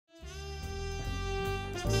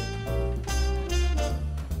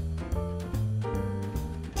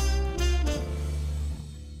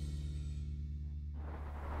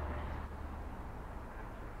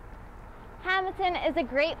Hammonton is a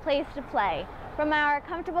great place to play. From our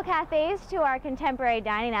comfortable cafes to our contemporary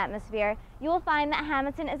dining atmosphere, you will find that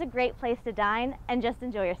Hammonton is a great place to dine and just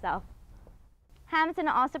enjoy yourself. Hammonton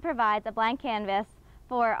also provides a blank canvas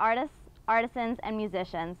for artists, artisans, and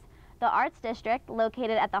musicians. The Arts District,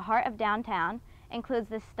 located at the heart of downtown, includes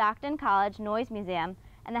the Stockton College Noise Museum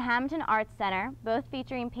and the Hammonton Arts Center, both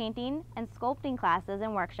featuring painting and sculpting classes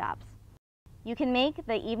and workshops. You can make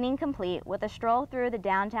the evening complete with a stroll through the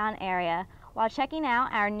downtown area while checking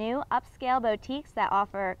out our new upscale boutiques that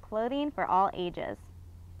offer clothing for all ages.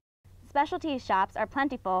 Specialty shops are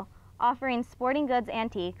plentiful, offering sporting goods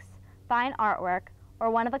antiques, fine artwork,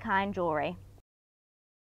 or one-of-a-kind jewelry.